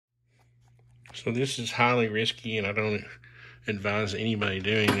So this is highly risky, and I don't advise anybody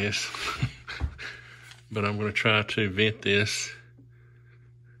doing this. But I'm going to try to vent this.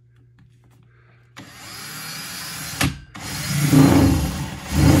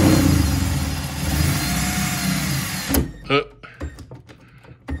 Oh,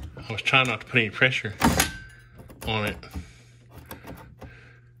 I was trying not to put any pressure on it.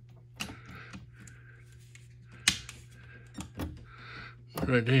 What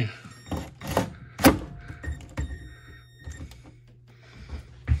did I do?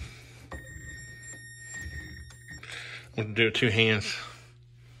 I'm going to do it 2 hands.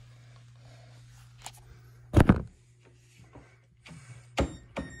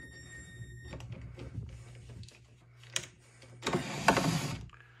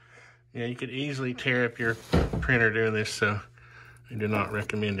 Yeah, you could easily tear up your printer doing this, so I do not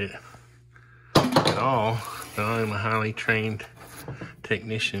recommend it at all. But I am a highly trained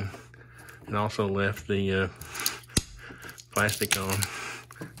technician and also left the plastic on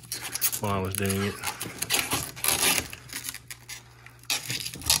while I was doing it.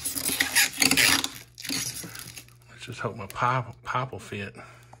 Let's just hope my pipe will fit.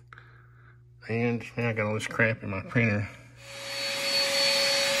 And now I got all this crap in my printer.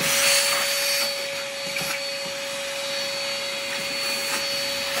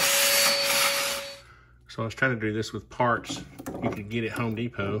 So I was trying to do this with parts you could get at Home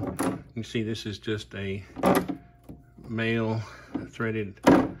Depot. You see this is just a threaded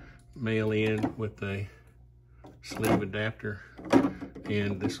male end with a sleeve adapter.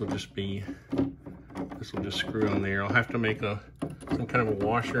 And this will just screw on there. I'll have to make some kind of a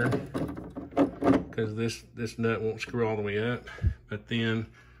washer because this nut won't screw all the way up. But then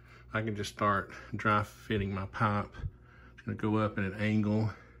I can just start dry fitting my pipe. It's gonna go up at an angle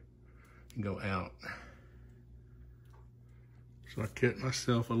and go out. So I cut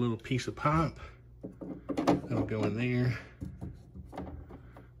myself a little piece of pipe. That'll go in there.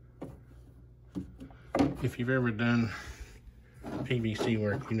 If you've ever done PVC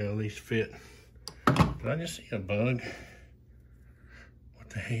work, you know these fit. Did I just see a bug? What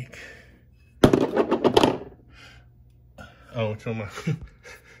the heck? Oh, it's on my,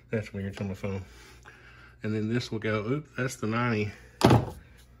 that's weird, it's on my phone. And then this will go, oops, that's the 90.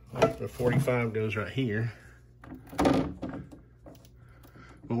 The 45 goes right here.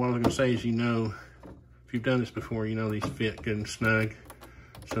 But what I was gonna say is, you know, if you've done this before, you know these fit good and snug,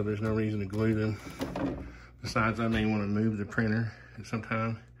 so there's no reason to glue them. Besides, I may want to move the printer at some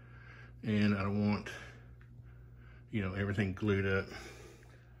time, and I don't want, you know, everything glued up.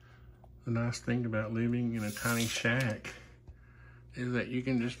 The nice thing about living in a tiny shack is that you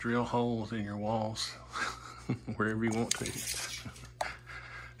can just drill holes in your walls wherever you want to.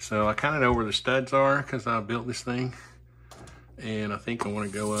 So I kind of know where the studs are because I built this thing. And I think I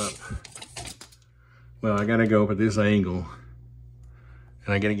want to go up. Well, I got to go up at this angle.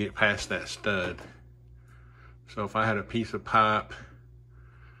 And I got to get past that stud. So if I had a piece of pipe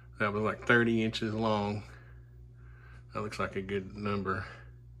that was like 30 inches long, that looks like a good number.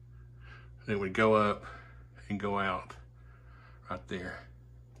 And it would go up and go out right there.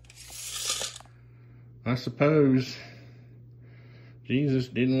 I suppose Jesus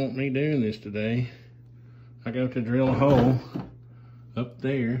didn't want me doing this today. I go to drill a hole up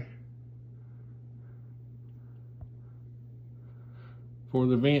there for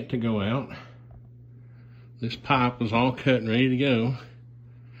the vent to go out. This pipe was all cut and ready to go,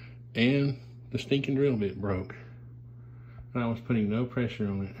 and the stinking drill bit broke. And I was putting no pressure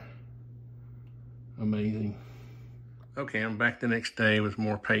on it. Amazing. Okay, I'm back the next day with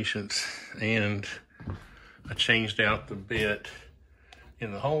more patience, and I changed out the bit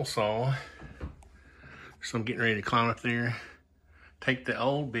in the hole saw. So I'm getting ready to climb up there, take the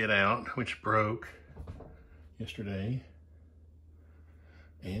old bit out, which broke yesterday,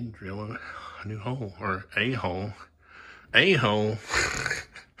 and drill a new hole, or a hole. A hole.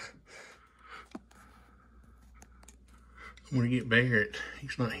 I'm gonna get Barrett.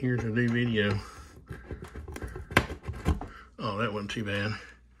 He's not here to do video. Oh, that wasn't too bad.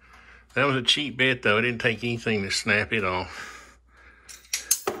 That was a cheap bit though. It didn't take anything to snap it off.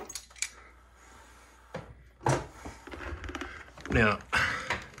 Now,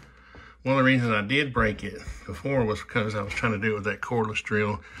 one of the reasons I did break it before was because I was trying to do it with that cordless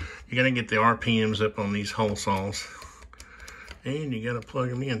drill. You gotta get the RPMs up on these hole saws. And you gotta plug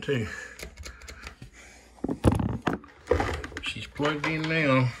them in too. She's plugged in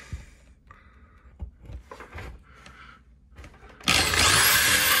now.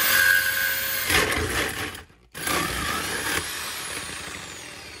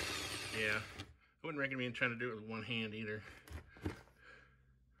 Yeah, I wouldn't recommend trying to do it with one hand either.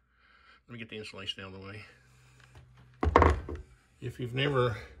 Let me get the insulation out of the way. If you've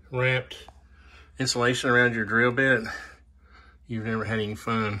never wrapped insulation around your drill bit, you've never had any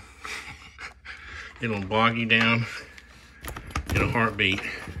fun. It'll bog you down in a heartbeat.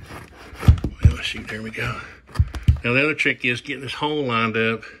 Well, shoot, there we go. Now the other trick is getting this hole lined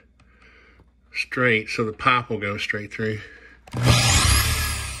up straight so the pipe will go straight through.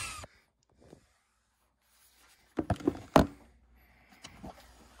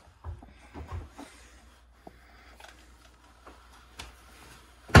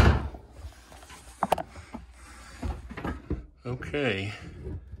 Okay,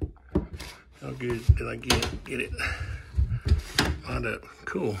 how good did I get it lined up?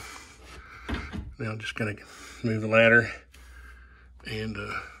 Cool. Now I'm just gonna move the ladder and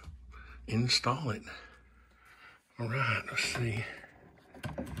install it. All right, let's see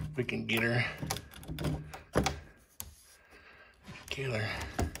if we can get her together.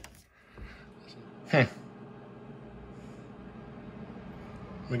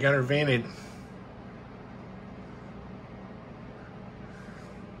 We got her vented.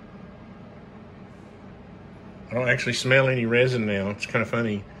 I don't actually smell any resin now. It's kind of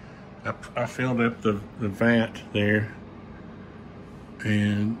funny. I filled up the vat there.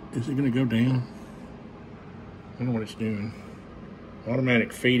 And is it gonna go down? I don't know what it's doing.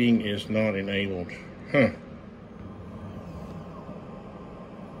 Automatic feeding is not enabled. Huh.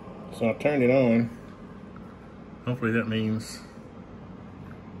 So I turned it on. Hopefully that means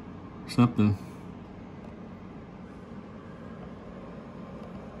something.